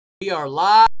We are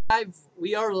live.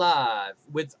 We are live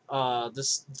with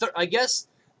this. I guess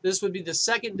this would be the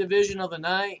second division of the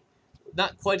night.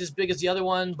 Not quite as big as the other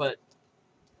one, but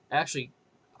actually,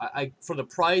 I for the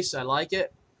price, I like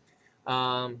it.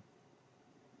 So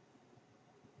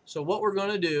what we're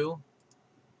gonna do.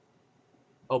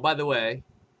 Oh, by the way,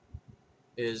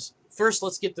 is first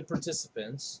let's get the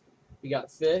participants. We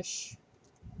got Fish,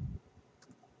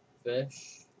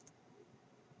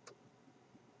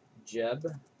 Jeb,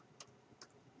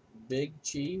 Big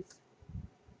Chief,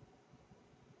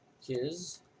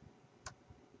 Kiz,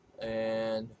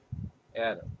 and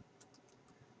Adam.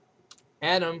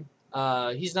 Adam,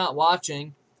 he's not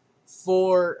watching.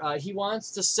 He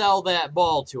wants to sell that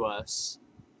ball to us,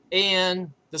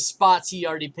 and the spots he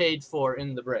already paid for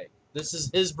in the break. This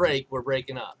is his break. We're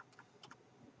breaking up.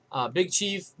 Big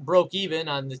Chief broke even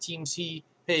on the teams he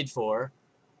paid for,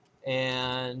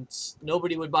 and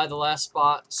nobody would buy the last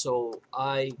spot, so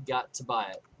I got to buy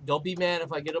it. Don't be mad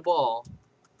if I get a ball.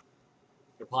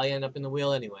 You'll probably end up in the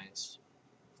wheel anyways.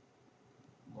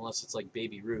 Unless it's like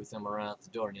Baby Ruth, I'm around the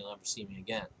door and you'll never see me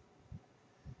again.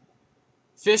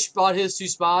 Fish bought his 2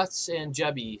 spots, and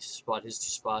Jebby bought his 2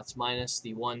 spots, minus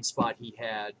the 1 spot he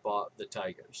had bought the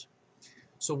Tigers.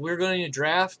 So we're going to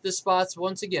draft the spots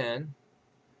once again,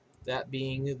 that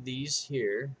being these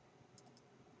here.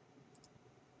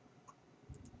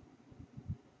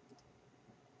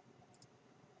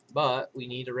 But we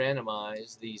need to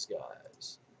randomize these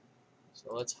guys.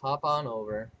 So let's hop on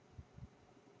over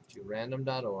to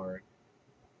random.org.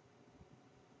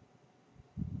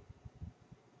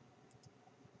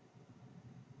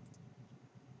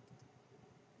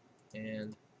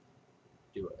 And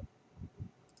do it.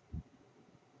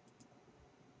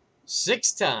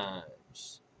 6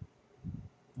 times.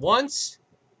 Once,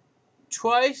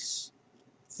 twice,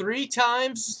 3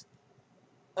 times,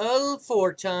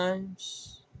 4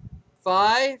 times,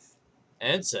 5,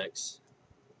 and 6.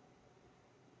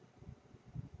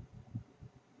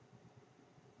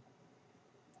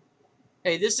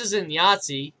 Hey, this isn't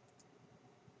Yahtzee.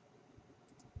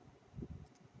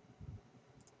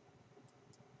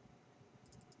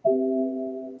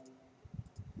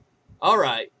 All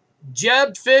right.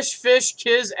 Jeb, Fish,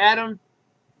 Kiz, Adam,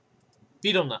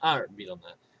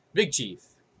 Big Chief.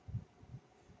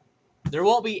 There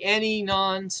won't be any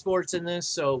non-sports in this,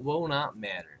 so it will not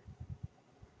matter.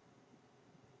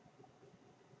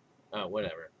 Oh,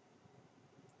 whatever.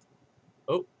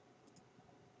 Oh.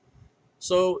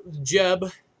 So,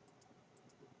 Jeb.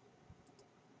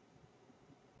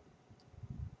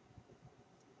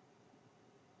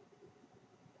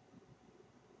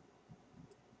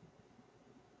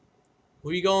 Who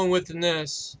are you going with in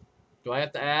this? Do I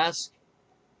have to ask?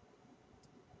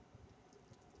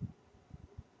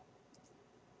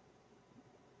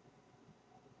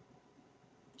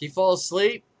 Can you fall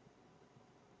asleep?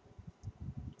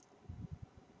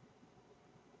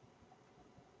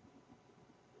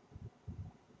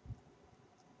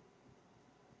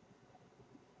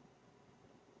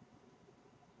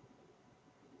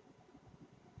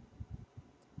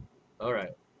 All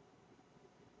right.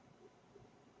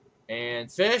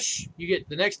 And Fish, you get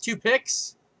the next 2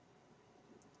 picks.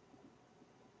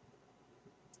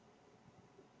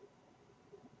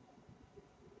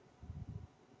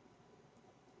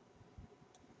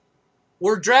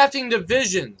 We're drafting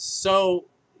divisions. So,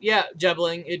 yeah,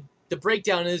 Jebling, the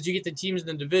breakdown is you get the teams in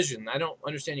the division. I don't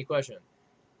understand your question.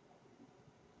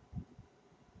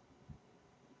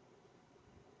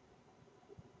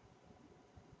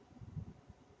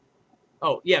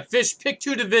 Oh, yeah, Fish, pick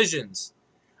 2 divisions.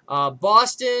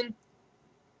 Boston,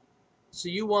 so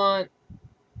you want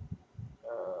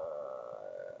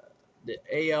the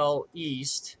AL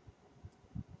East.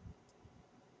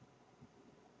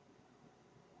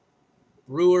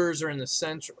 Brewers are in the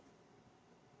Central.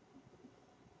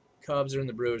 Cubs are in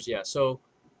the Brewers, yeah. So,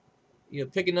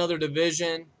 pick another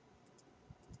division.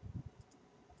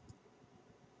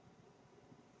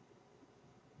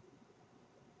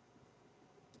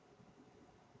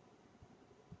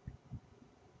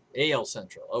 AL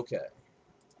Central, okay.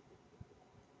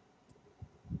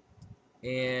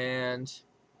 And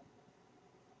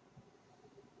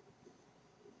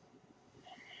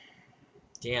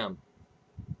damn.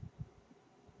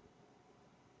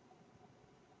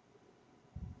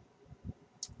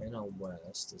 NL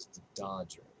West is the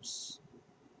Dodgers.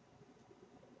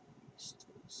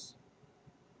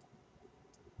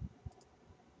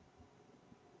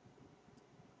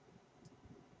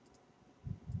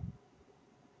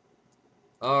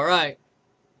 All right.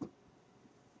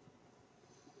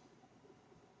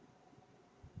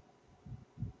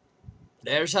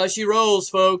 There's how she rolls,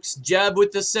 folks. Jeb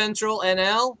with the Central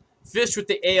NL, Fish with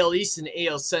the AL East and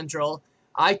AL Central.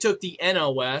 I took the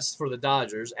NL West for the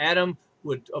Dodgers. Adam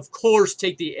would, of course,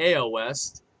 take the AL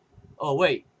West. Oh,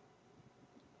 wait.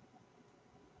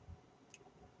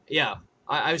 Yeah,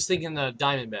 I was thinking the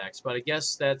Diamondbacks, but I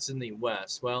guess that's in the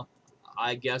West. Well,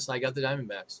 I guess I got the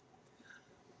Diamondbacks.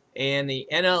 And the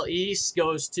NL East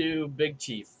goes to Big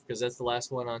Chief, because that's the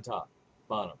last one on top.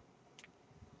 Bottom.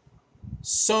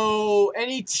 So,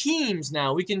 any teams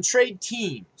now? We can trade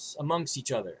teams amongst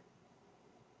each other.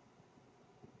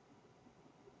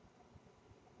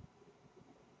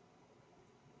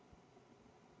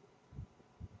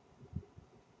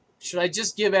 Should I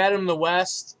just give Adam the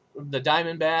West, the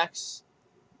Diamondbacks?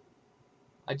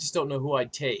 I just don't know who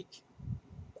I'd take.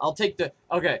 I'll take the...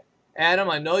 Okay, Adam,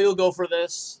 I know you'll go for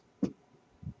this.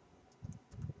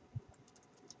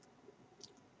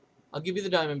 I'll give you the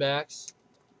Diamondbacks.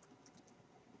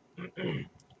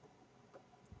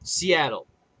 Seattle.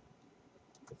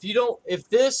 If you don't... If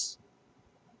this...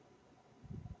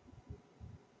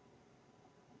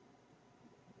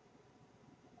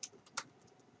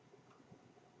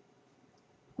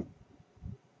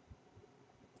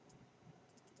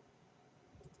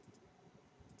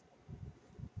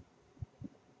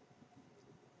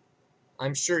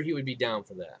 I'm sure he would be down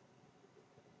for that.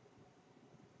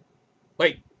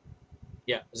 Wait.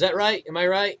 Yeah. Is that right? Am I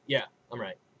right? Yeah, I'm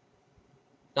right.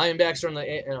 Diamondbacks are on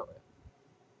the...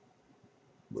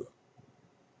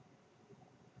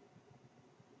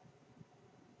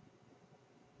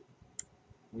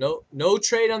 No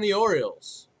trade on the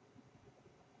Orioles.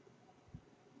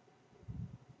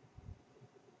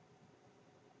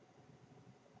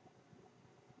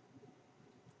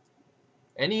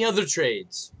 Any other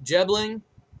trades? Jebling?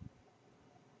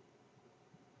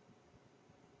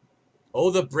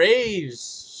 Oh, the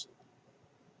Braves.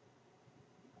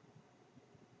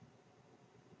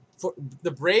 For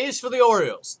the Braves for the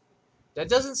Orioles. That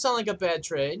doesn't sound like a bad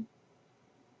trade.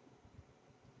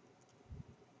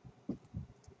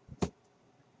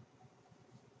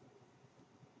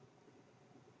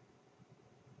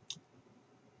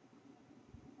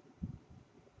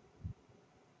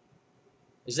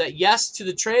 Is that yes to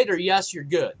the trade or yes, you're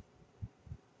good?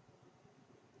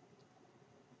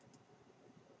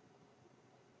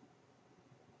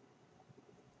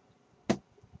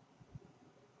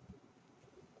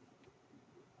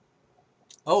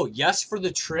 Oh, yes for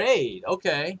the trade.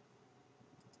 Okay.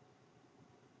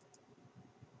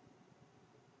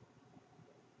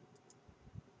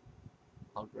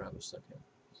 I'll grab a second.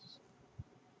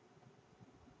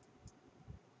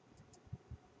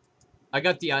 I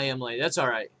got the IM late. That's all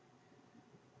right.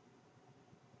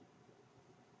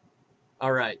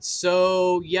 All right.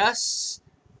 So, yes.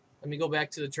 Let me go back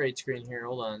to the trade screen here.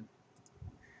 Hold on.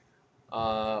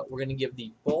 We're going to give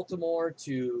the Baltimore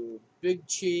to Big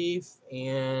Chief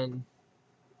and...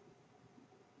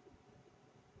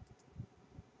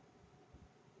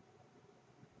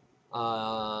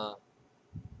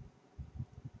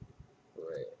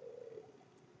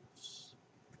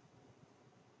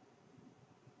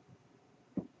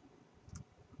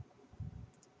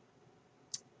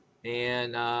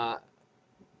 And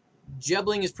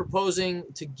Jebling is proposing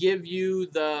to give you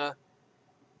the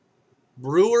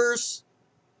Brewers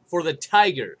for the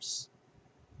Tigers.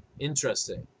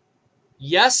 Interesting.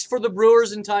 Yes for the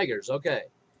Brewers and Tigers. Okay.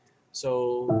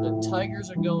 So the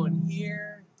Tigers are going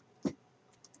here.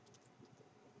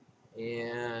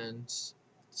 And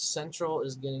Central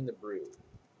is getting the Brew.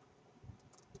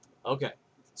 Okay.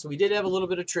 So we did have a little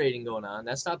bit of trading going on.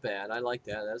 That's not bad. I like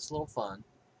that. That's a little fun.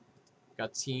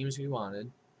 Got the teams we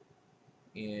wanted.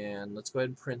 And let's go ahead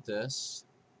and print this.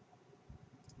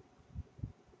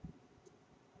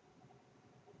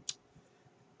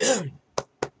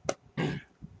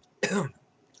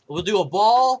 We'll do a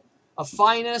ball, a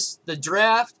finest, the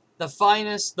draft, the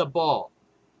finest, the ball.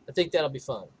 I think that'll be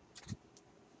fun.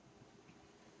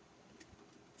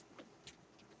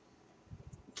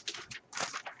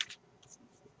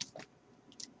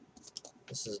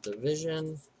 This is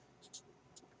division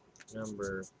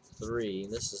number 3.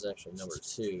 This is actually number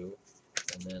 2.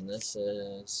 And then this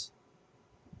is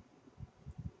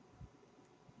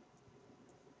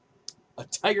a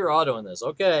Tiger Auto in this.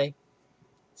 Okay.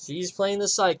 She's playing the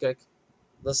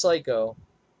psycho.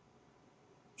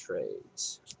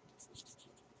 Trades.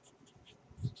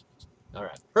 All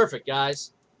right. Perfect,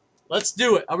 guys. Let's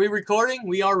do it. Are we recording?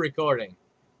 We are recording.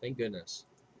 Thank goodness.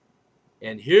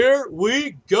 And here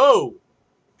we go.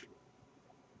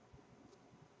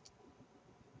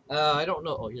 I don't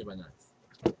know. Oh, here's my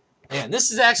knife. Man, this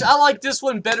is actually... I like this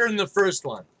one better than the first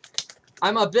one.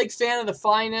 I'm a big fan of the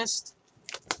finest.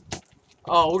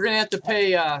 Oh, we're going to have to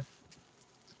pay...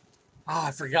 Ah,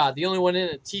 I forgot. The only one in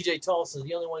it, TJ Tulsa's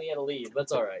the only one he had to leave.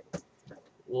 That's all right.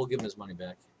 We'll give him his money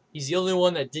back. He's the only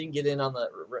one that didn't get in on the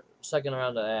second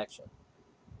round of action.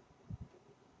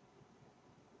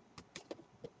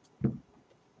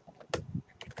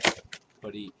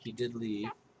 But he did leave.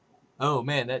 Oh,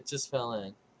 man, that just fell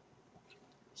in.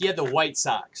 He had the White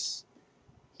Sox.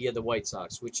 He had the White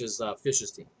Sox, which is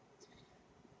Fish's team.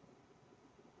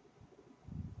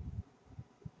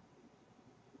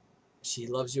 She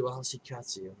loves you while she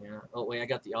cuts you. Yeah. Oh, wait, I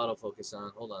got the autofocus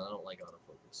on. Hold on, I don't like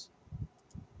autofocus.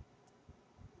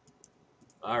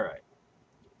 All right.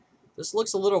 This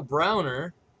looks a little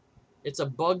browner. It's a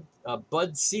Bud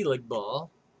Selig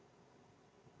ball.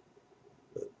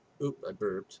 Oop, I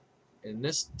burped. And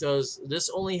this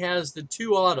only has the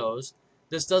 2 autos.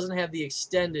 This doesn't have the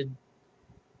extended,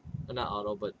 not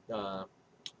auto, but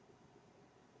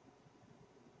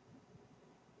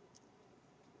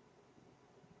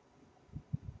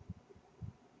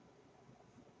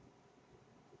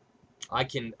I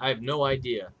have no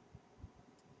idea.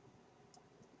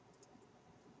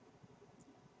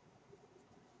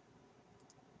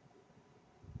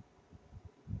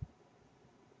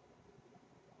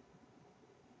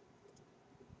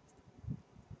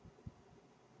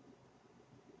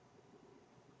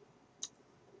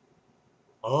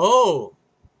 Oh,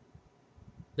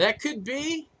 that could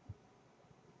be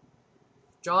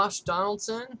Josh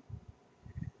Donaldson.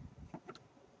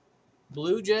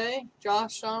 Blue Jay,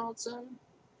 Josh Donaldson.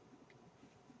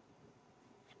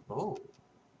 Oh.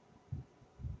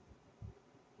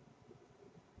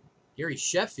 Gary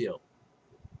Sheffield.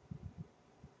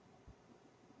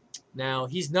 Now,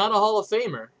 he's not a Hall of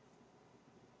Famer.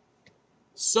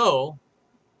 So,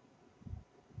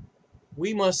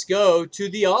 we must go to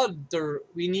the other.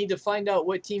 We need to find out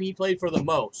what team he played for the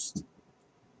most.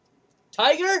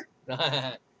 Tiger?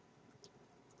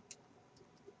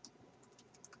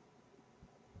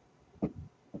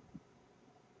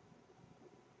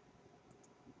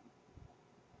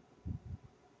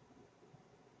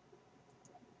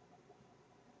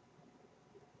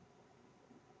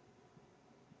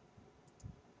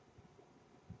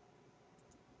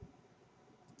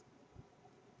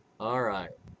 All right.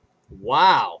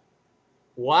 Wow.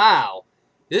 Wow.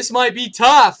 This might be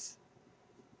tough.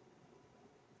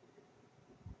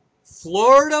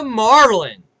 Florida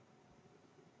Marlin.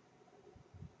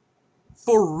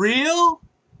 For real?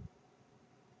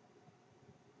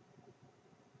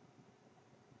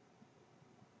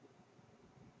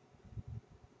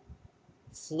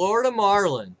 Florida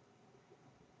Marlin.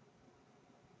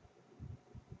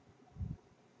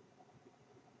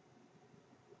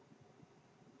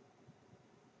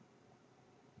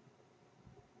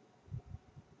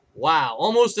 Wow,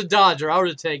 almost a Dodger. I would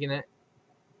have taken it.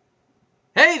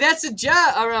 Hey, that's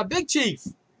a Big Chief.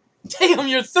 Damn,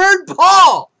 your 3rd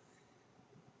ball.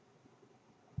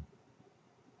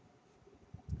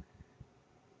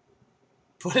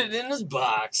 Put it in his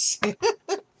box.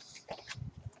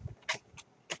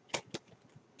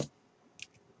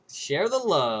 Share the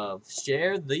love.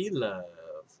 Share the love.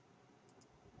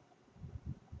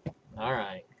 All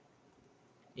right.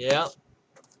 Yep.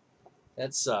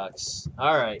 That sucks.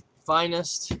 All right.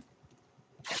 Finest.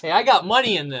 Hey, I got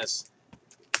money in this.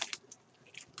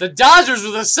 The Dodgers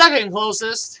were the 2nd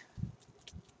closest.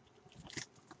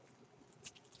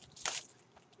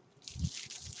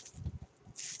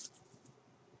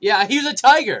 Yeah, he was a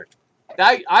Tiger.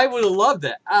 I would have loved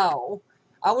it. Ow.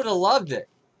 I would have loved it.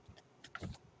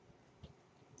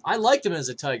 I liked him as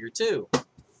a Tiger, too.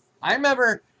 I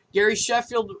remember Gary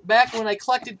Sheffield back when I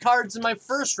collected cards in my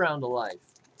 1st round of life.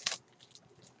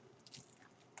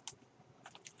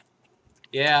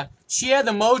 Yeah, she had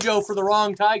the mojo for the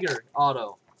wrong Tiger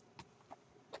auto.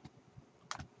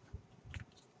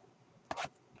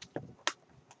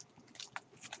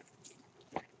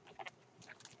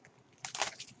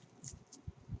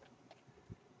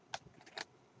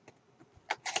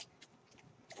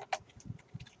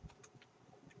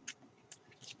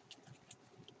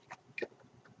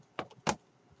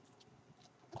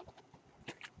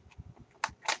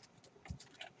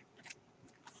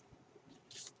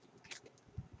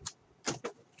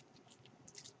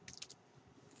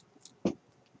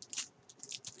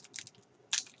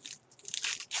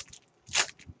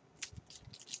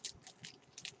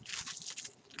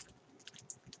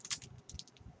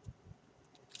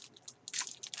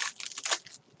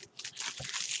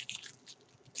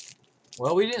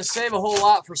 Well, we didn't save a whole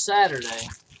lot for Saturday.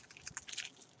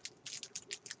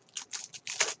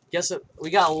 Guess we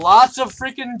got lots of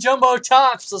freaking jumbo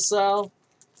tops to sell.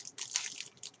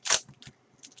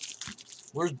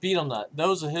 Where's Beat 'em Nut?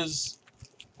 Those are his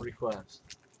requests.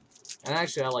 And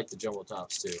actually, I like the jumbo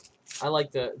tops too. I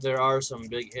like there are some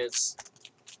big hits,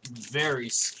 very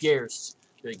scarce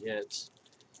big hits.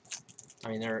 I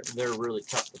mean, they're really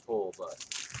tough to pull, but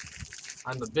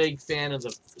I'm a big fan of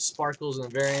the sparkles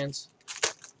and the variants.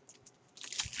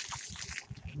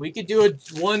 We could do a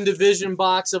 1 division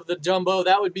box of the jumbo.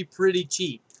 That would be pretty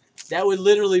cheap. That would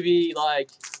literally be like,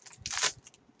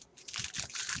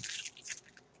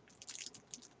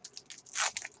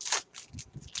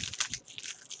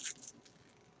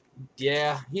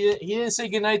 yeah, he didn't say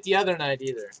goodnight the other night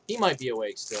either. He might be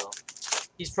awake still.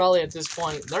 He's probably at this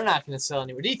point, they're not going to sell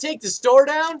anywhere. Did he take the store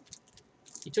down?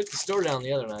 He took the store down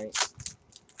the other night.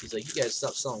 He's like, you guys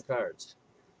stop selling cards.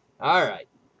 All right.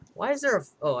 Why is there a...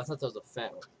 Oh, I thought that was a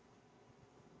fat one.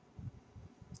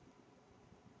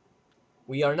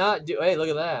 We are not do. Hey, look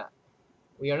at that.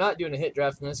 We are not doing a hit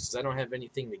draft in this because I don't have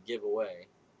anything to give away.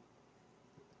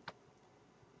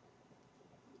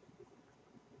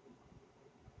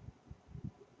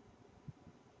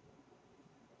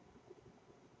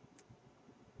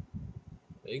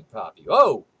 Big Poppy.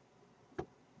 Oh!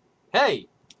 Hey!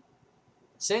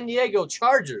 San Diego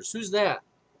Chargers. Who's that?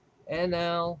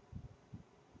 NL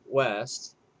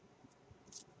West.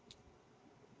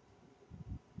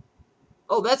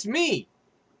 Oh, that's me!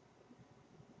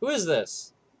 Who is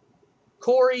this?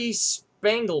 Corey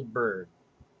Spanglebird.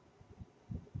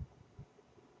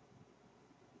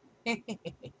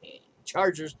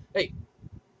 Chargers. Hey,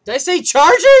 did I say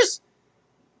Chargers?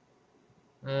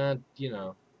 You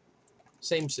know,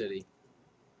 same city.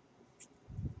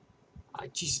 I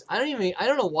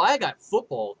don't know why I got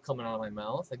football coming out of my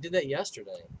mouth. I did that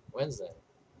yesterday, Wednesday.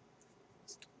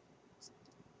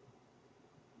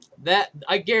 That,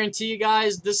 I guarantee you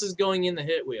guys, this is going in the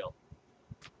hit wheel.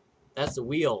 That's the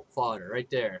wheel fodder right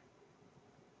there.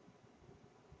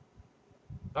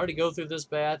 I already go through this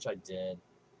batch? I did.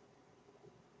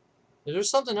 Is there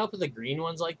something up with the green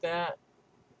ones like that?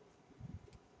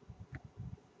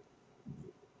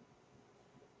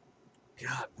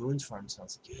 God, Boone's Farm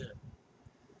sounds good.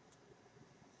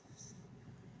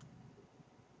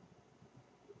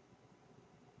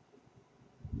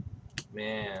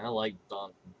 Man, I like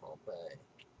Don Pompey.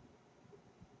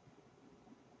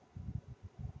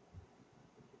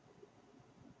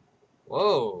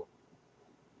 Whoa.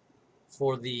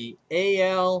 For the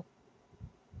AL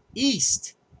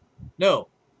East. No.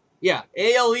 Yeah,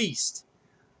 AL East.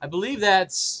 I believe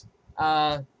that's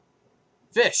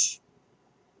Fish.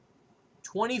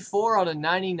 24 out of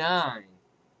 99.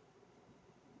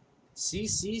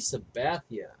 CC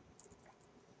Sabathia.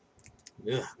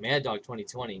 Ugh, Mad Dog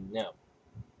 2020. No.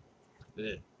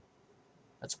 Ugh.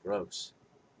 That's gross.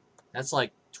 That's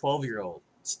like 12-year-old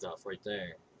stuff right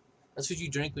there. That's what you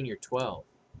drink when you're 12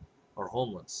 or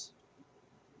homeless.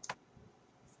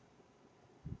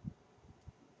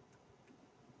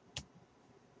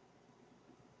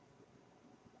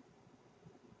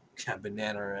 Got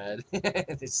banana red.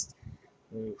 It's,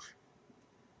 oof.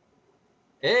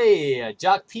 Hey,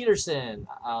 Jock Peterson,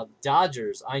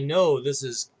 Dodgers. I know this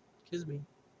is Kisby.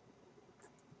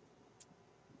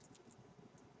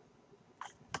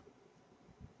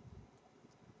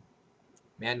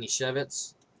 Manny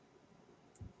Shevitz.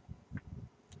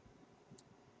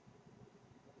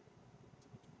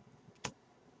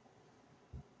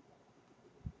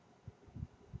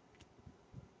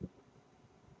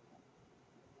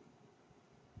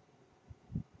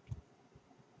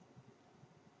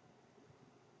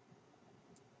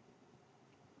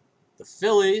 The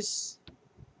Phillies.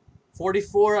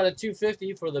 44 out of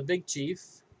 250 for the Big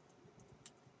Chief.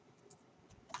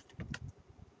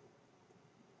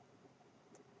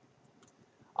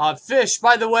 Fish,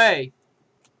 by the way,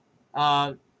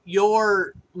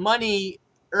 your money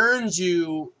earns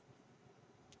you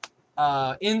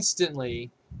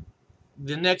instantly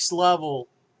the next level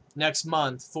next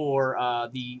month for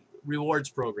the rewards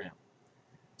program.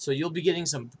 So you'll be getting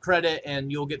some credit,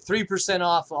 and you'll get 3%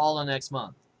 off all the next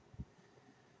month.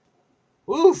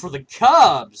 Ooh, for the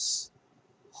Cubs,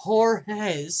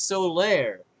 Jorge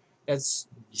Soler. That's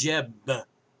Jeb.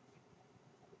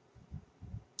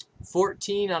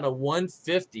 14 out of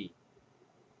 150.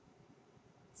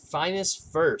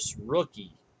 Finest first,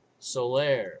 rookie,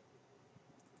 Soler.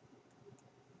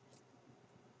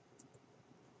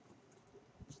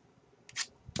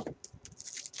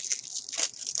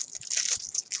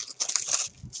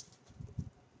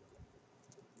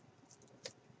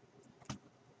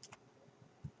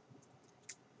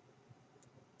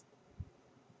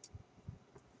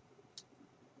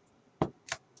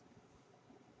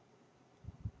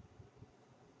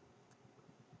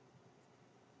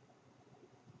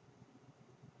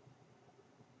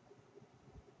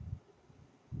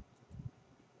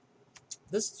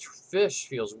 This fish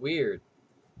feels weird.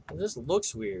 This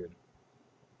looks weird.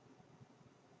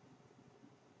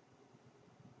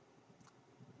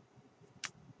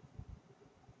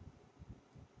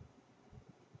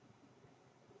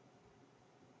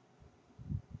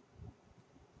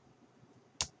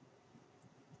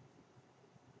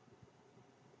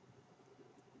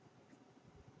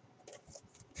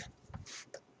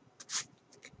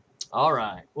 All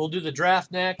right, we'll do the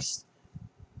draft next.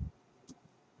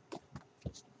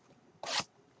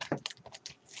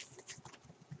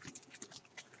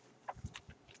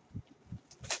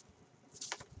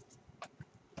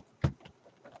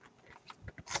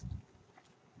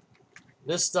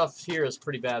 This stuff here is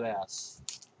pretty badass.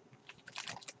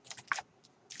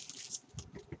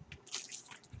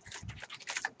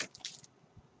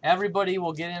 Everybody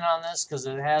will get in on this because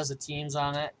it has the teams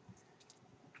on it.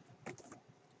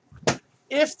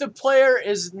 If the player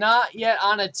is not yet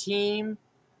on a team,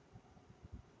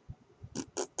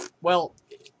 well,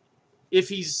 if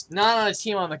he's not on a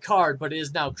team on the card but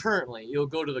is now currently, you'll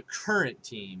go to the current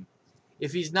team.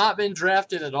 If he's not been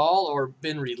drafted at all or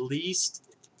been released,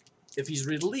 if he's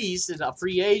released as a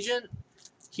free agent,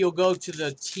 he'll go to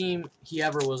the team he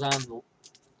ever was on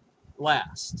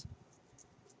last.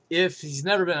 If he's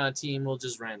never been on a team, we'll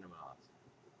just random off.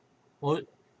 Well,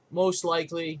 most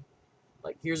likely,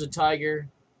 like here's a Tiger.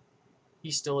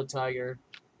 He's still a Tiger.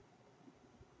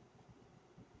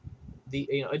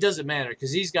 It doesn't matter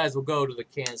because these guys will go to the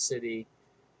Kansas City,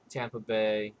 Tampa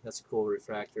Bay. That's a cool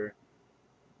refractor.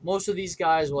 Most of these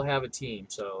guys will have a team.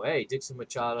 So hey, Dixon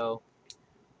Machado.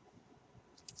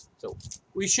 So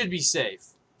we should be safe.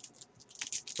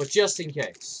 But just in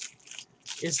case.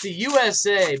 It's the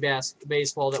USA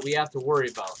baseball that we have to worry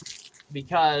about.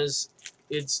 Because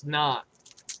it's not.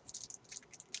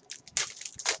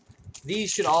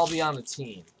 These should all be on the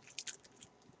team.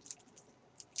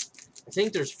 I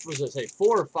think there's, what does it say,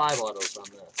 4 or 5 autos on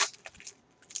this.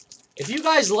 If you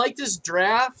guys like this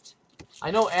draft,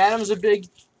 I know Adam's a big,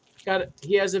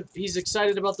 he's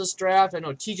excited about this draft. I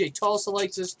know TJ Tulsa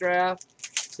likes this draft.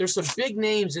 There's some big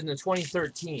names in the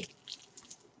 2013.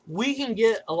 We can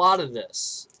get a lot of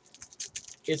this.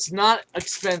 It's not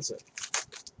expensive.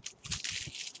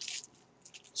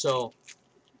 So,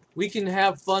 we can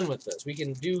have fun with this. We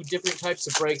can do different types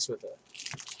of breaks with it.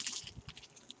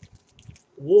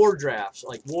 War drafts,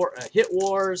 like hit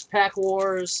wars, pack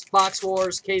wars, box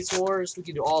wars, case wars. We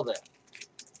can do all that.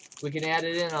 We can add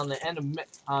it in on the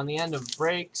end of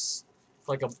breaks,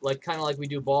 kind of like we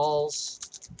do balls.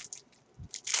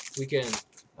 We can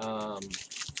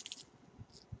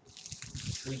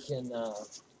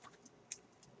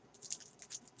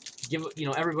give,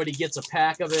 everybody gets a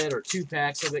pack of it or 2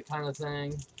 packs of it, kind of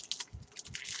thing.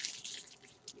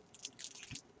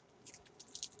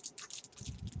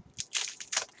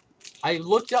 I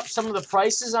looked up some of the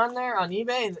prices on there on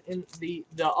eBay, and the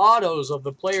autos of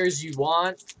the players you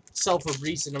want sell for a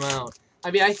decent amount. I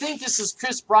mean, I think this is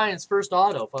Chris Bryant's first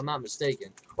auto, if I'm not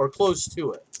mistaken, or close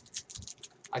to it.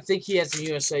 I think he had some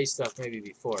USA stuff maybe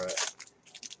before it.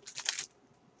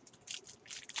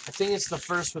 I think it's the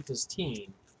first with his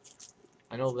team.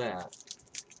 I know that.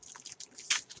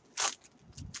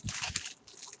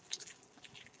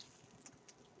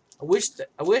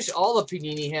 I wish all the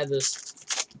Panini had this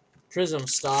Prism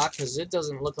stock, because it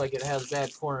doesn't look like it has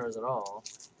bad corners at all.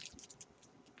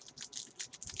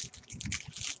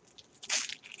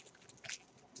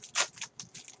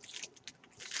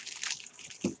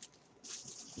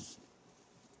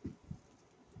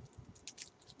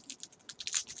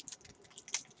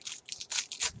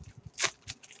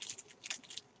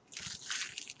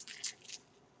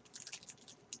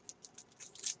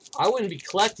 I wouldn't be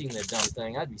collecting the dumb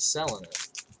thing, I'd be selling it.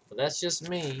 But that's just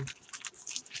me.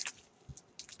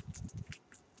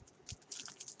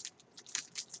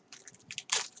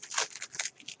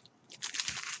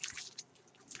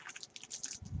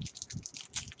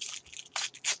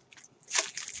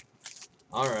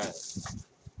 Alright.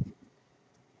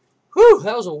 Whew,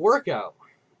 that was a workout.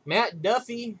 Matt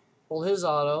Duffy pulled his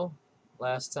auto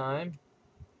last time.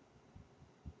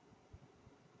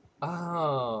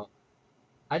 Oh.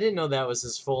 I didn't know that was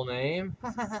his full name.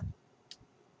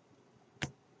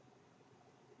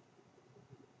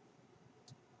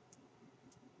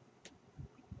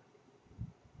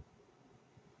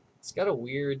 It's got a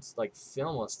weird, like,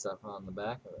 film stuff on the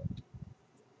back of it.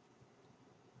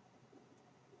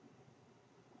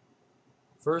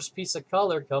 First piece of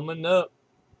color coming up.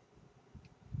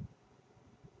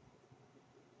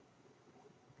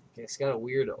 Okay, it's got a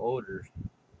weird odor.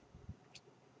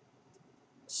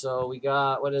 So we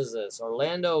got, what is this?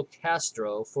 Orlando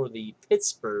Castro for the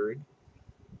Pittsburgh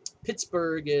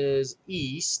Pittsburgh is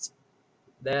East.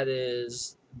 That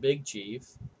is Big Chief.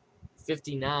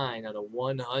 59 out of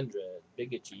 100.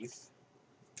 Big Chief.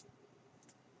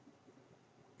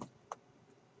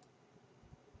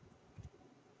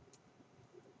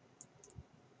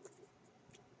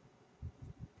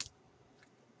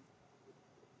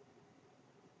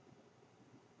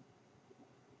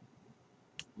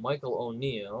 Michael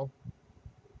O'Neill.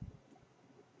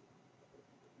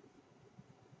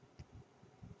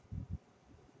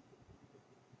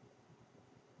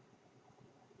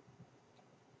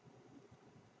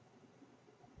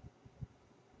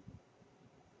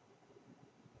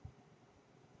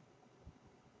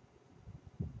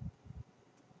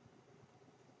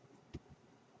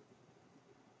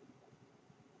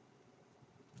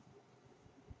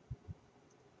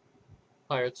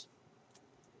 Pirates.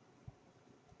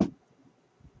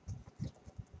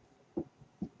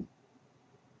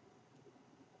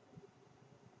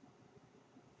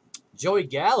 Joey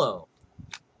Gallo.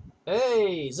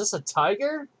 Hey, is this a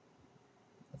Tiger?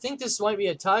 I think this might be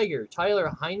a Tiger.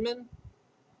 Tyler Heineman?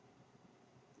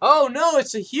 Oh, no,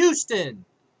 it's a Houston.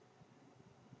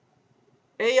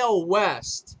 AL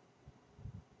West.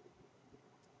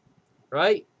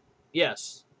 Right?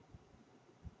 Yes.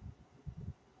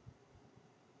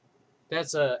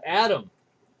 That's Adam.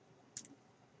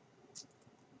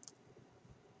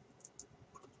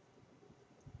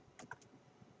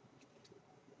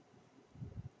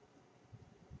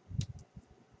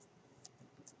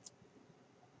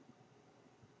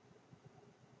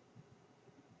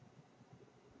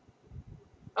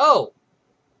 Oh,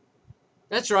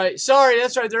 that's right. Sorry,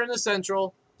 that's right. They're in the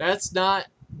Central. That's not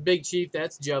Big Chief.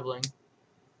 That's Jebling.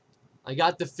 I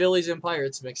got the Phillies and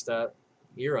Pirates mixed up.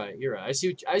 You're right. You're right.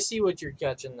 I see what you're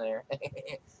catching there.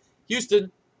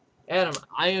 Houston. Adam,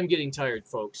 I am getting tired,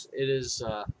 folks. It is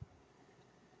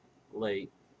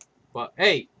late. But,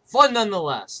 hey, fun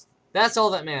nonetheless. That's all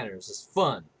that matters is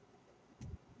fun.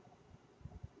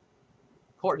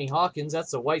 Courtney Hawkins,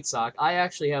 that's a White Sox. I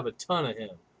actually have a ton of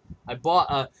him. I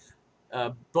bought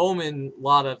a Bowman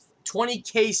lot of 20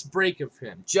 case break of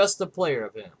him. Just a player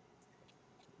of him.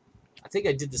 I think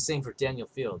I did the same for Daniel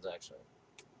Fields, actually.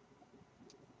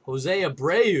 Jose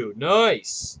Abreu.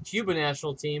 Nice. Cuban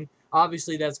national team.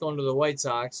 Obviously, that's going to the White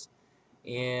Sox.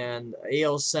 And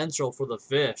AL Central for the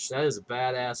Fish. That is a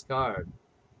badass card.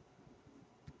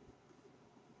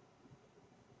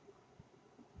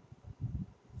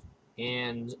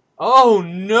 And, oh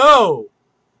no!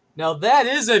 Now that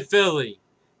is a Philly.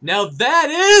 Now that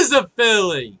is a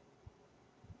Philly.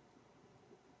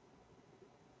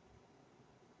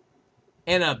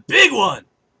 And a big one.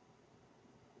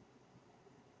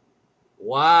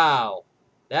 Wow.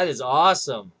 That is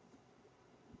awesome.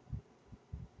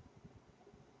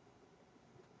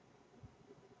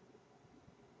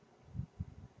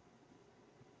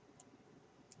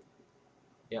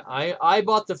 Yeah, I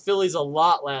bought the Phillies a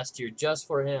lot last year just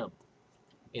for him.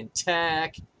 In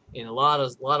tech, in a lot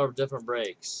of different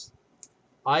breaks.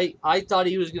 I thought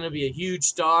he was going to be a huge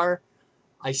star.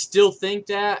 I still think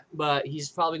that, but he's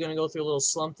probably going to go through a little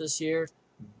slump this year.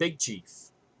 Big Chief.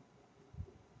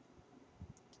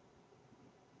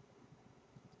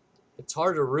 It's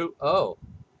hard to root. Oh.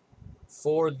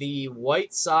 For the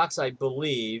White Sox, I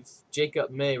believe, Jacob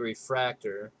May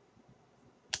refractor.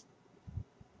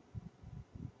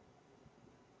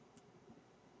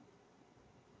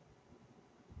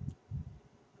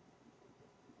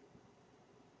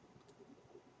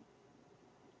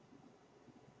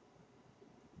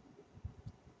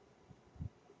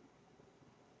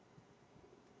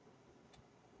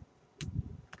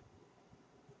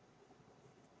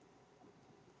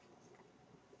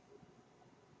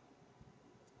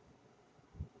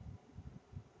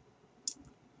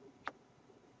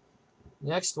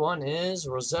 Next one is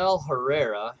Rosell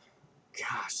Herrera.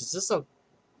 Gosh, is this a...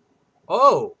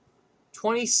 Oh!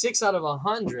 26 out of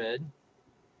 100.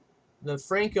 The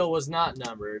Franco was not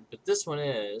numbered, but this one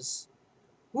is.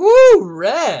 Woo!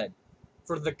 Red!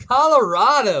 For the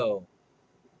Colorado.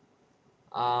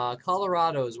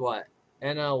 Colorado is what?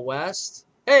 NL West?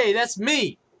 Hey, that's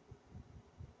me!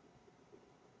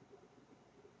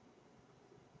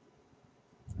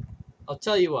 I'll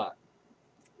tell you what.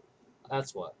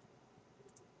 That's what.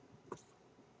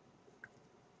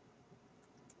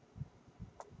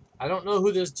 I don't know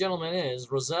who this gentleman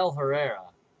is. Rosell Herrera.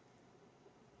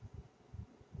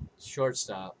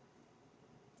 Shortstop.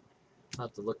 I'll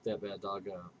have to look that bad dog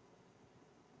up.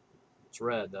 It's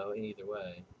red, though, either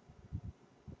way.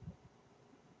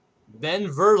 Ben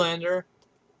Verlander.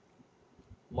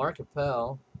 Mark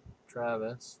Appel.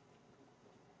 Travis.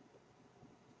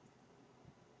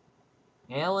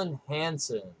 Alan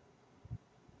Hansen.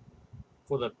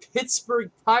 for the Pittsburgh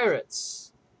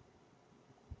Pirates.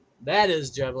 That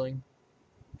is juggling.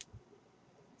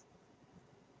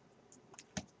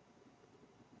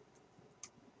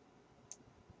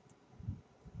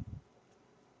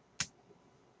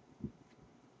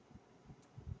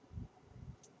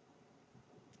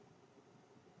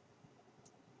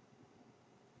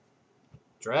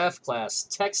 Draft class,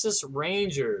 Texas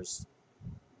Rangers.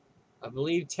 I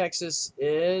believe Texas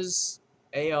is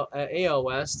AL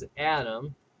West.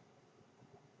 Adam.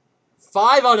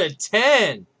 5 out of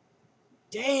 10.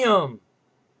 Damn.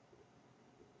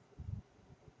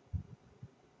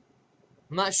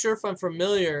 I'm not sure if I'm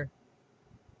familiar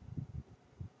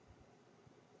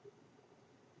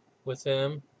with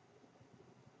him.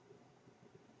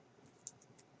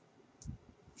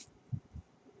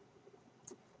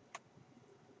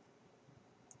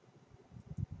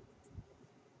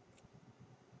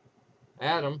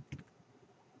 Adam.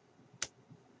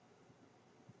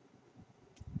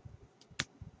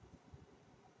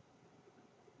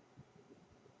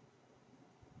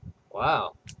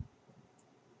 Wow.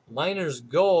 Miners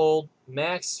Gold,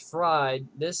 Max Fried.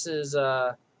 This is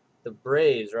the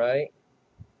Braves, right?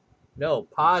 No,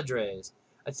 Padres.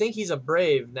 I think he's a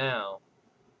Brave now.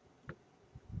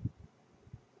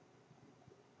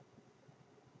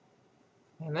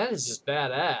 Man, that is just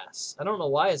badass. I don't know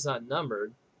why it's not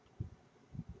numbered.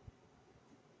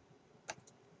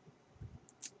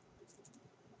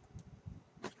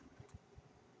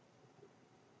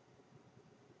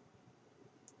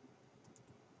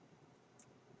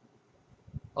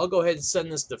 I'll go ahead and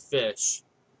send this to Fish,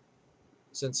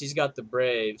 since he's got the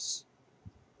Braves.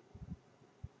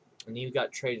 And he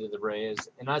got traded to the Braves.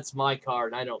 And that's my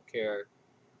card, and I don't care.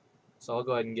 So I'll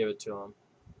go ahead and give it to him.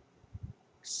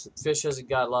 Fish hasn't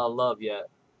got a lot of love yet.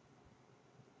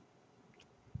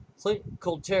 Clint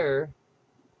Coulter,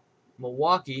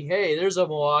 Milwaukee. Hey, there's a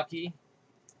Milwaukee.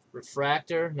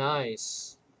 Refractor,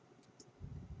 nice.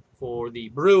 For the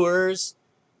Brewers.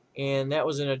 And that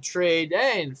was in a trade.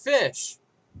 Hey, and Fish.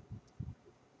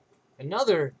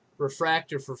 Another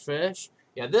refractor for Fish.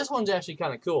 Yeah, this one's actually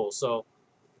kind of cool. So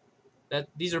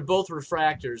these are both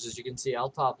refractors, as you can see. I'll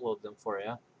top load them for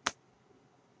you.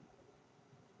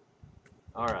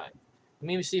 All right. Let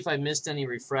me see if I missed any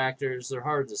refractors. They're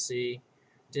hard to see.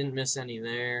 Didn't miss any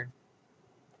there.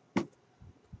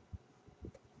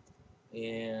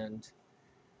 And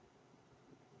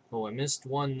oh, I missed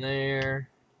one there.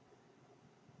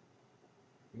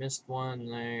 Missed one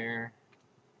there.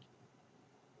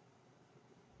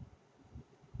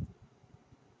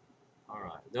 All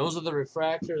right, those are the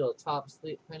refractors. I'll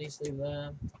penny sleeve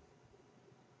them.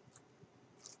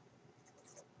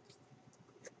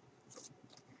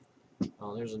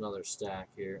 Oh, there's another stack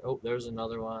here. Oh, there's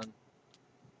another one.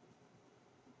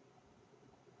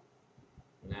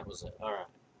 And that was it. All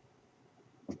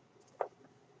right.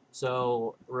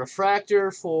 So, refractor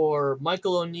for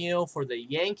Michael O'Neill for the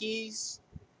Yankees.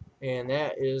 And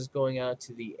that is going out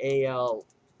to the AL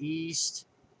East.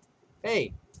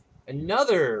 Hey,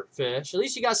 another Fish. At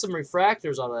least you got some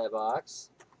refractors out of that box.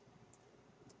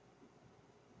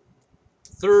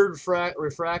 Third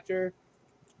refractor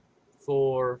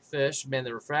for Fish. Man,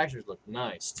 the refractors look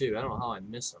nice, too. I don't know how I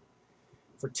miss them.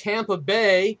 For Tampa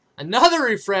Bay, another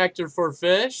refractor for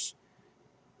Fish.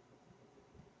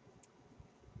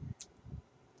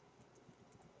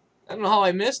 I don't know how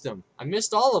I missed them. I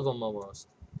missed all of them almost.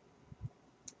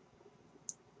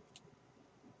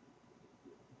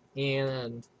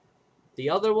 And the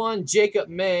other one, Jacob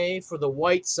May for the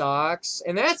White Sox.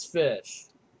 And that's Fish.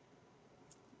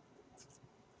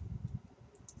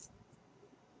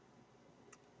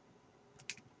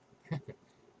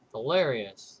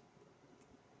 Hilarious.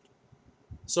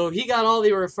 So he got all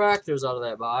the refractors out of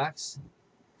that box.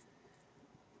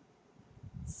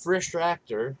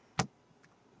 Refractor.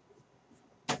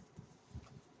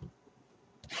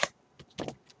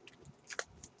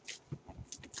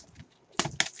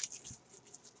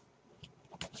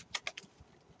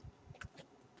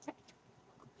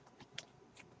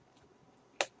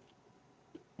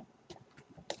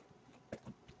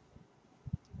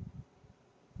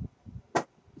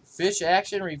 Fish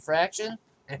action refraction.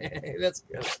 That's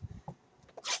good.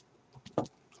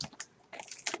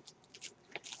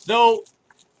 Though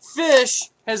Fish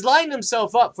has lined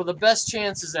himself up for the best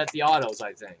chances at the autos,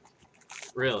 I think.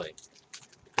 Really.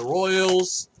 The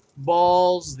Royals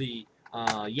balls, the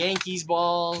Yankees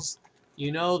balls.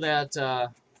 You know that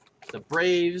the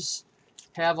Braves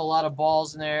have a lot of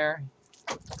balls in there.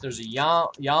 There's a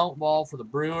Yount ball for the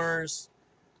Brewers.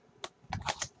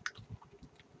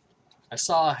 I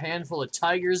saw a handful of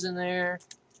Tigers in there.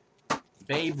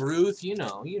 Babe Ruth, you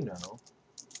know.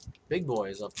 Big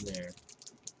boys up in there.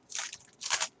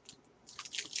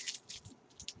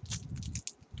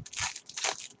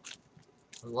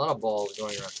 A lot of balls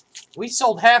going around. We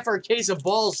sold half our case of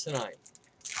balls tonight.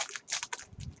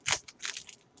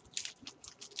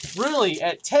 Really,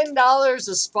 at $10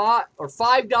 a spot, or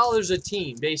 $5 a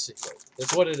team, basically.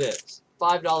 That's what it is.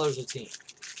 $5 a team.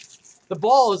 The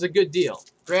ball is a good deal.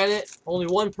 Granted, only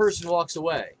one person walks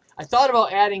away. I thought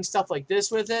about adding stuff like this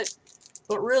with it,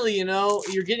 but really, you know,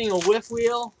 you're getting a whiff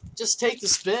wheel. Just take the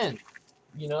spin.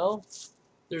 You know,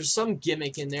 there's some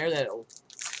gimmick in there that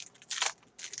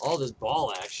all this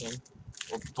ball action.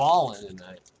 We're balling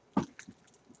tonight.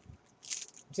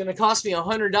 It's gonna cost me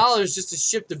 $100 just to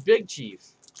ship the Big Chief.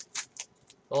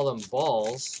 All them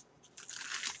balls.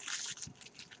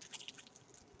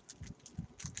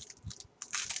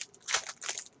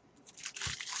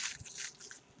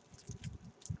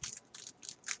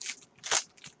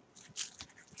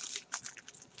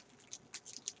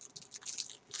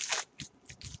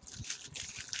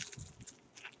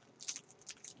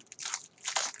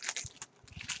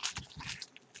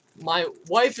 My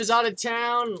wife is out of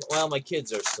town. Well, my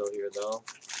kids are still here, though.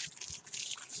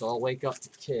 So I'll wake up the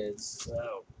kids.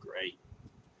 Oh, great.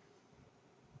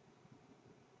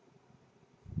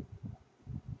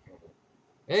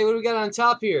 Hey, what do we got on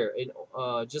top here?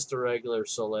 Just a regular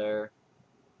Solaire.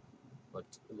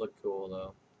 Look cool,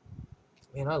 though.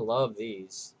 Man, I love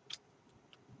these.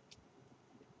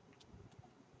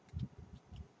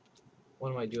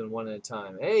 What am I doing one at a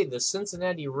time? Hey, the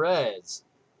Cincinnati Reds.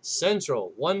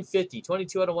 Central, 150.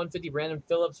 22 out of 150. Brandon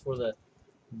Phillips for the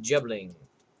Jebling.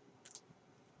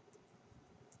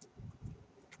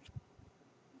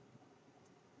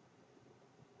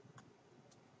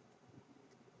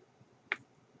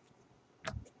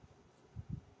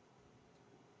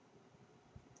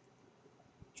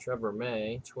 Trevor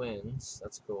May, Twins.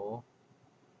 That's cool.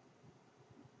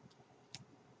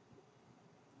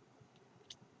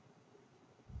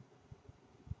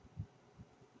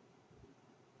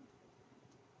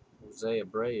 Jose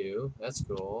Abreu. That's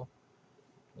cool.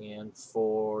 And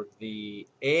for the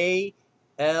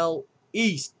AL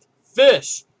East,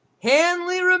 Fish.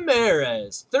 Hanley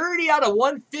Ramirez. 30 out of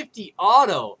 150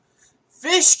 auto.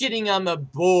 Fish getting on the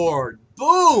board.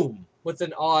 Boom! With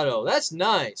an auto. That's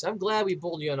nice. I'm glad we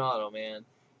pulled you an auto, man.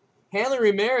 Hanley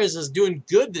Ramirez is doing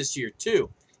good this year,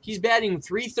 too. He's batting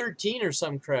 .313 or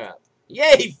some crap.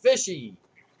 Yay, Fishy!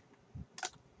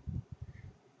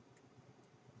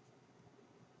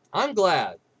 I'm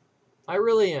glad. I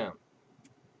really am.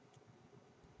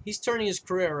 He's turning his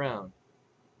career around.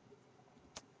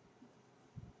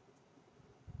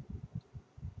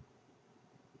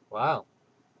 Wow.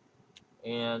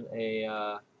 And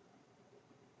a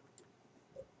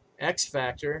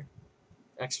X-Fractor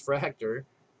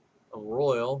of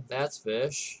Royal. That's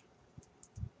Fish.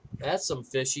 That's some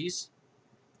fishies.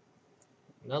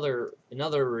 Another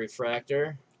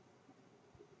refractor.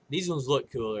 These ones look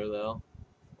cooler, though.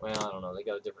 Well, I don't know. They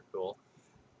got a different cool.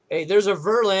 Hey, there's a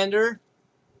Verlander.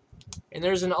 And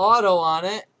there's an auto on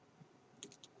it.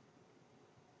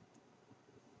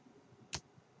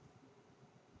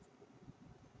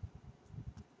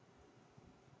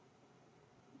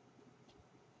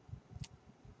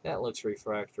 That looks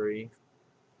refractory.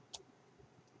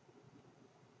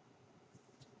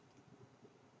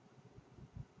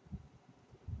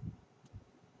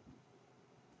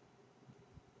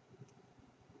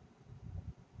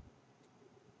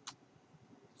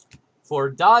 For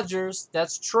Dodgers,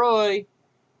 that's Troy.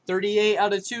 38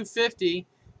 out of 250.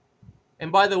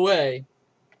 And by the way,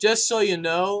 just so you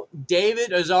know,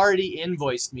 David has already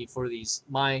invoiced me for these,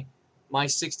 my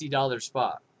 $60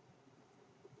 spot.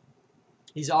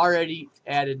 He's already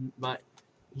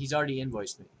he's already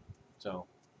invoiced me. So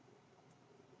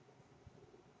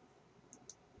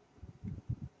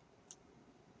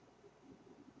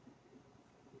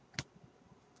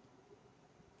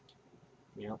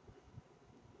yeah.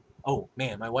 Oh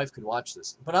man, my wife could watch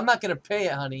this. But I'm not gonna pay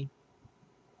it, honey.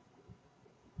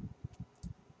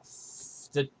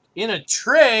 In a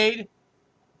trade,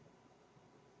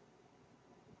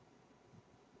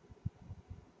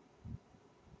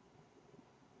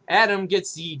 Adam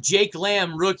gets the Jake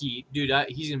Lamb rookie. Dude,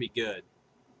 he's going to be good.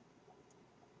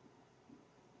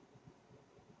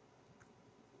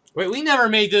 Wait, we never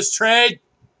made this trade.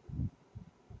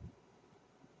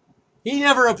 He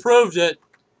never approved it.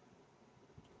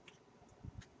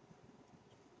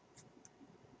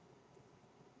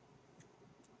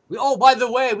 Oh, by the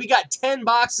way, we got 10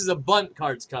 boxes of bunt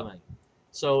cards coming.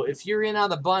 So if you're in on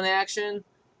the bunt action,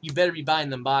 you better be buying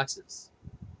them boxes.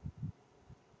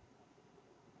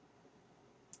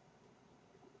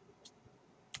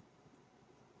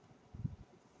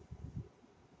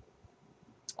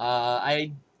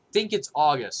 I think it's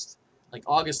August, like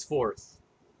August 4th.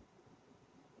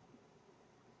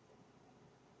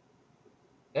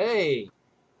 Hey,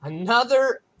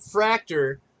 another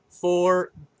fractor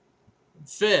for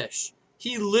fish.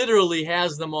 He literally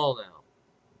has them all now.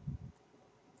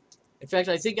 In fact,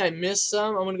 I think I missed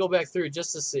some. I'm going to go back through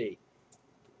just to see.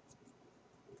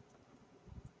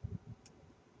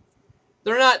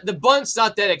 They're not, the bunt's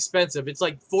not that expensive. It's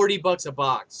like 40 bucks a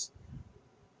box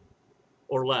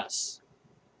or less.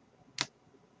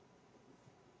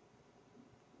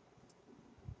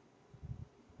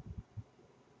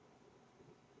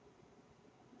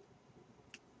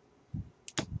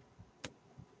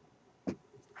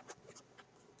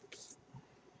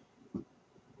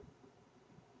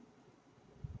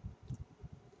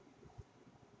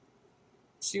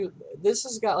 See, this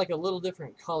has got like a little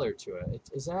different color to it.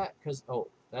 Is that because, oh,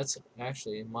 that's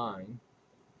actually mine.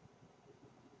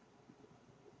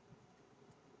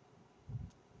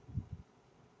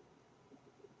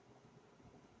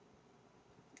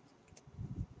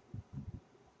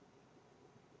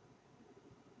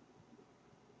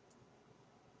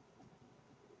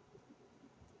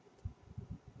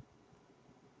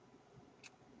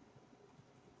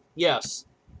 Yes.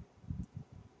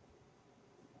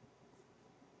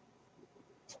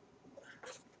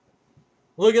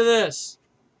 Look at this.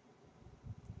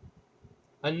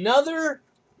 Another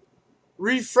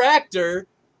refractor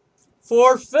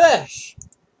for fish.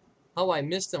 How I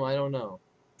missed him, I don't know.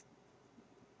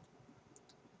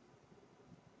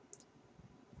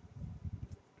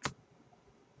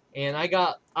 And I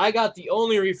got the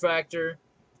only refractor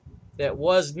that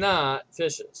was not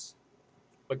fish's.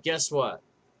 But guess what?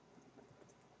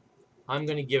 I'm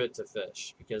going to give it to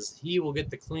Fish because he will get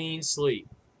the clean sweep.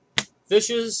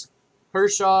 Fish's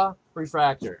Hershaw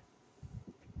refractor.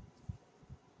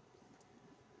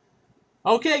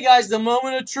 Okay, guys, the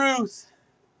moment of truth.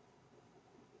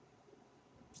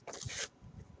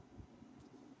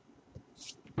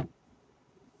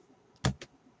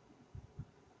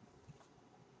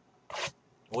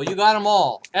 Well, you got them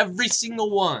all. Every single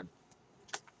one.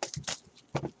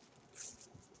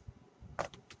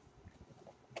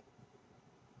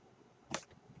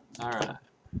 All right.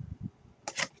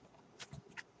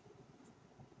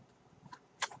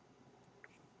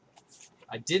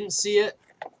 I didn't see it.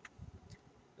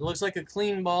 It looks like a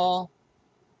clean ball.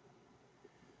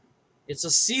 It's a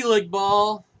Selig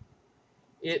ball.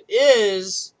 It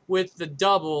is with the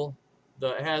double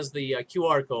that has the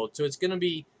QR code. So it's going to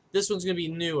be, this one's going to be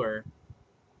newer.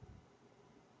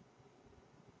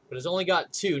 But it's only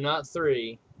got 2, not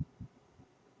 3.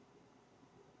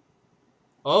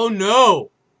 Oh,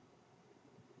 no!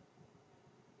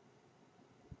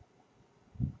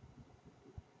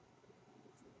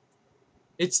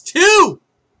 It's 2!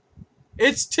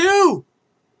 It's 2!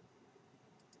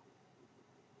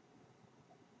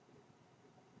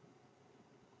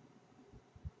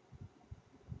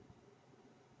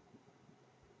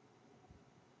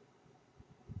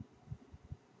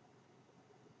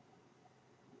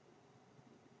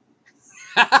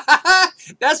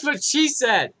 That's what she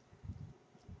said.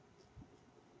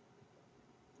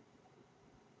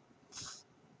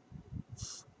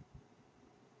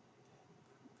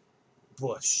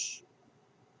 Bush.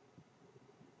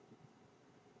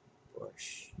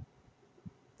 Bush.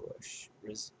 Bush.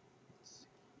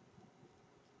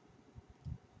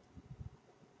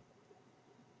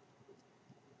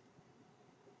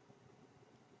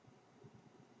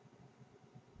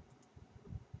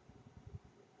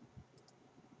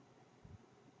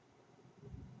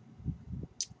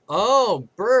 Oh,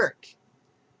 Burke.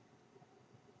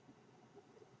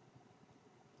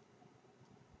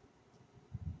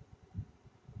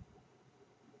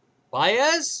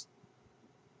 Baez?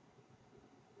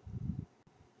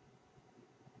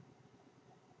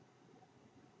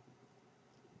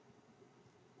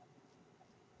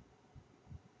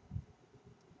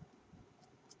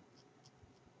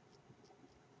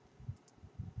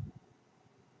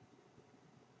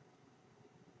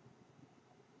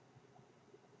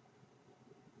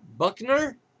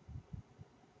 Buckner?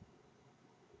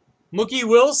 Mookie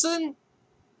Wilson?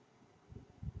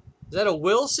 Is that a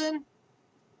Wilson?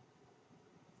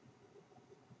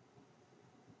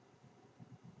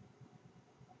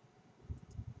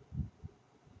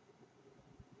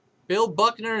 Bill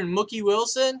Buckner and Mookie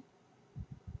Wilson?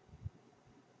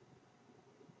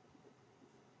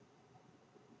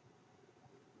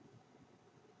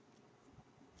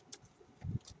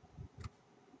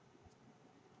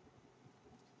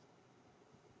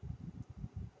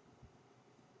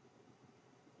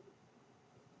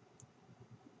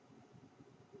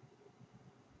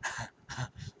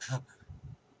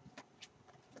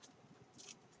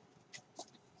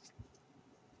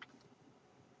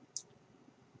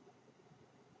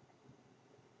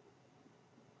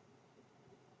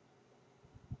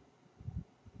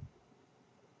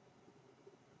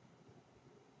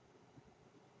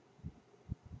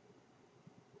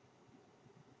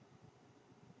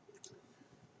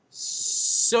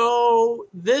 So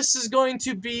this is going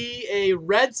to be a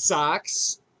Red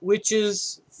Sox, which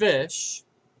is fish,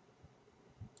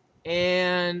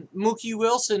 and Mookie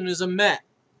Wilson is a Met.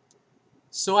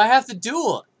 So I have to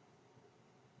duel it.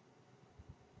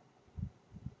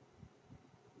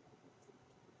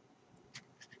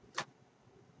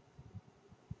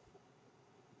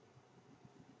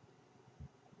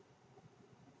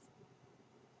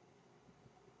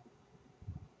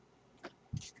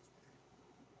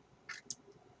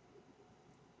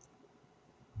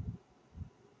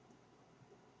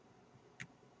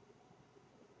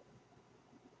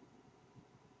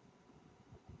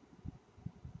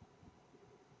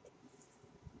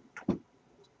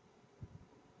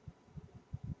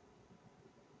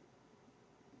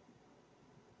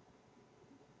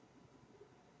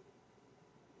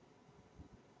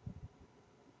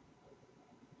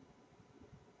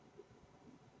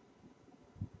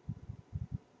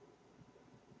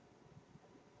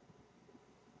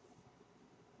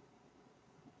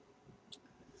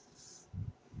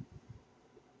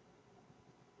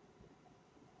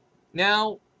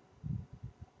 Now,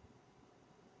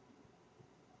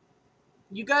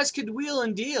 you guys could wheel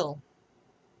and deal.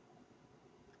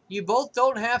 You both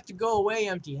don't have to go away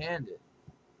empty-handed.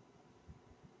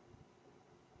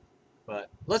 But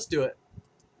let's do it.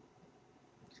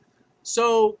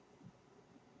 So,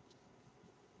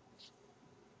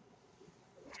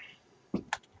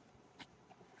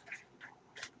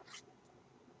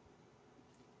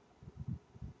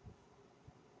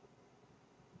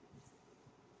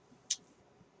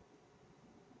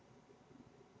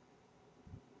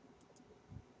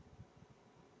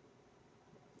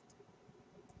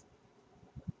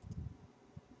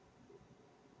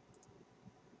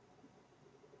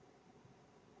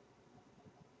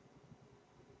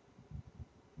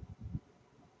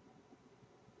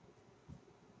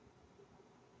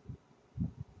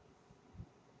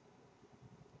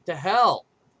 the hell.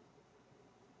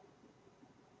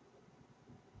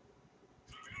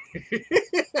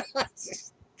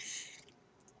 That's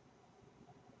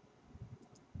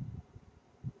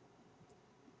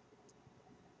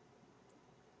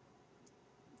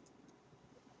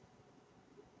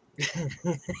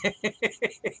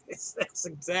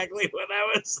exactly what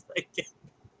I was thinking.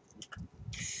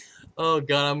 Oh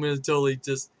God, I'm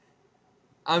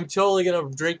totally gonna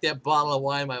drink that bottle of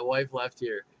wine my wife left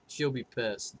here. She'll be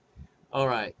pissed. All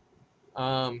right.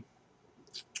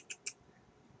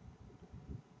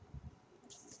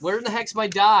 Where in the heck's my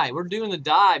die? We're doing the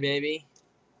die, baby.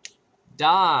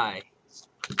 Die.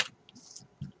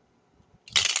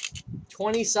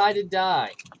 20-sided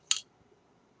die.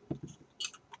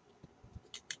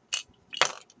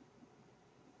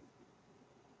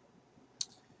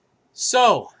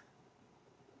 So,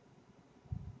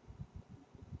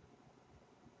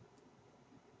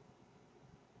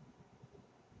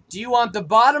 do you want the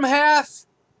bottom half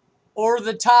or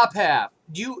the top half?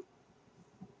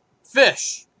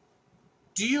 Fish.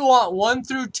 Do you want 1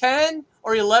 through 10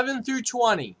 or 11 through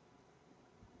 20?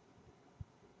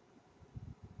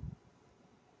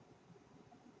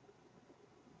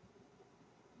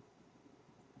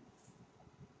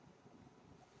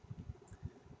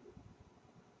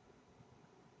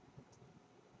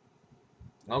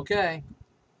 Okay.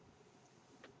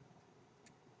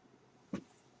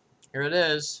 Here it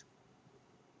is.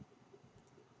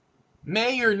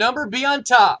 May your number be on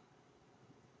top.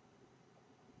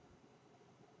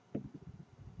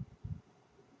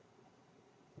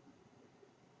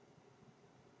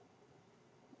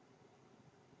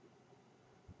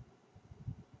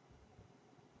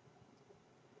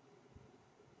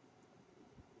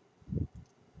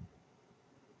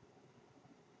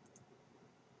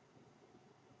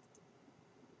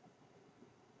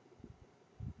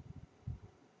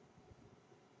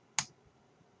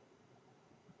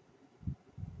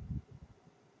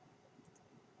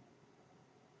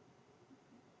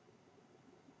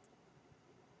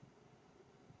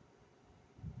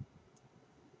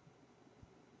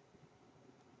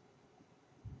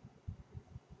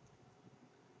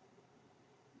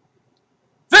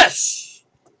 Fish!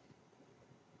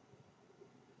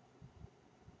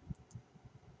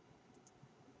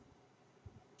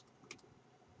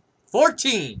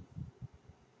 14.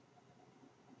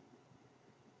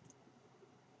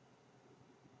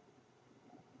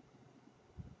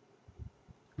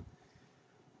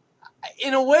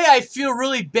 In a way, I feel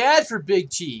really bad for Big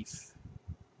Chief.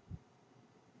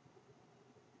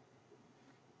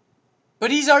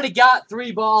 But he's already got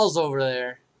 3 balls over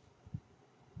there.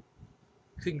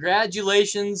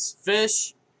 Congratulations,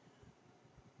 Fish.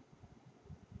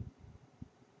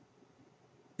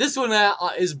 This one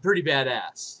is pretty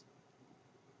badass.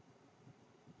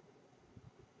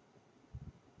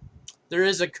 There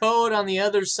is a code on the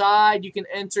other side you can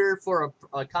enter for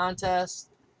a contest.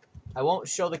 I won't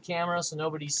show the camera so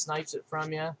nobody snipes it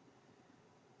from you.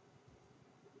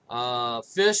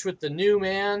 Fish with the new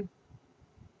man.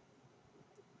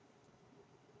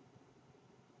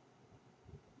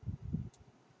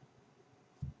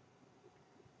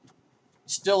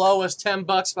 Still owe us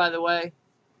 $10, by the way.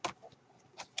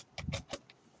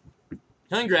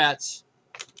 Congrats.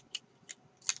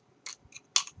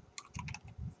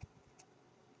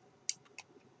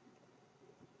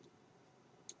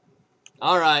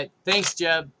 All right. Thanks,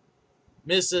 Jeb.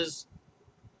 Misses.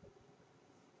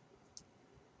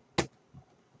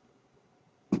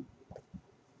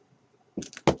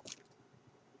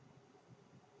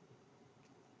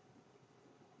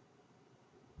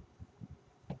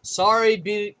 Sorry,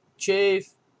 B.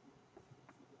 Chafe.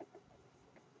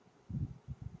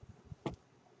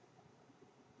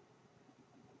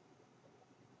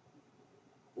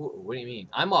 What do you mean?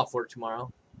 I'm off work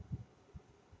tomorrow.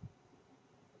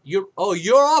 You're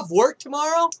off work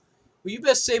tomorrow? Well, you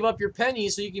best save up your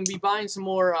pennies so you can be buying some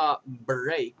more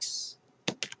breaks.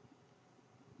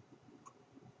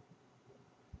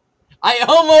 I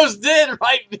almost did,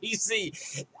 right,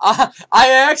 BC? I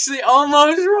actually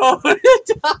almost wrote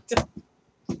it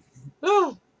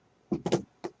down.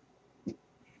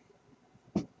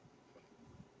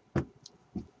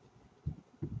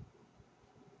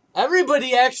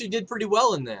 Everybody actually did pretty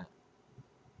well in that.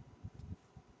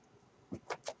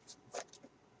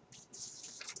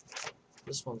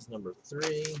 This one's number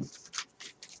 3.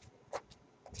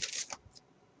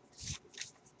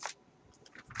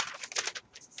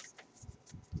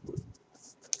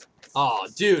 Oh,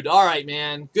 dude. All right,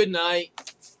 man. Good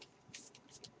night.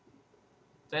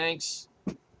 Thanks.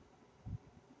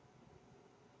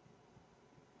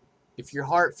 If your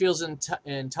heart feels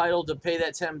entitled to pay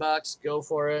that $10, go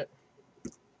for it.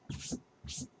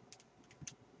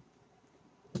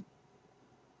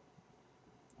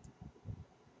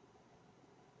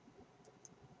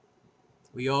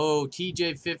 We owe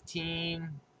TJ 15.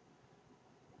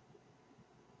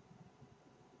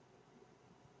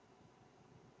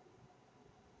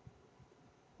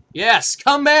 Yes,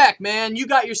 come back, man. You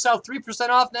got yourself 3%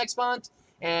 off next month,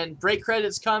 and break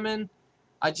credit's coming.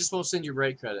 I just won't send you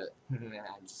break credit. Nah,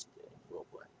 I'm just kidding. We'll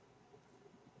play.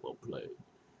 We'll play.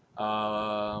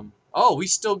 Oh, we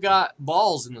still got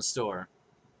balls in the store.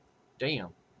 Damn.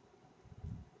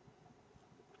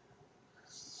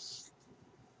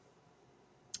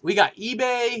 We got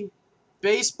eBay,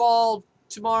 baseball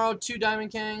tomorrow, 2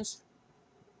 Diamond Kings.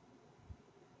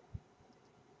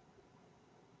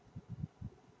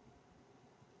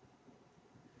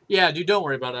 Yeah, dude, don't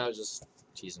worry about it. I was just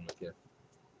teasing with you.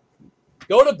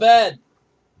 Go to bed.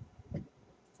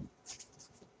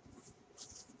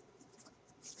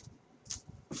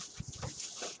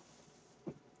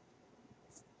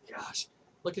 Gosh,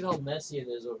 look at how messy it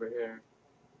is over here.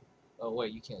 Oh,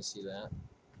 wait, you can't see that.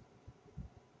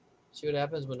 See what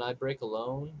happens when I break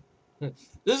alone?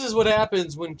 This is what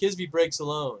happens when Kisby breaks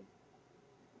alone.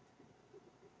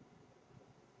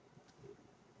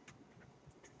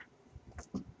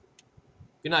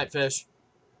 Good night, fish.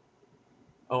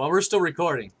 Oh, well, we're still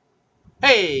recording.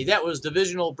 Hey, that was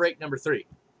divisional break number 3.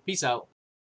 Peace out.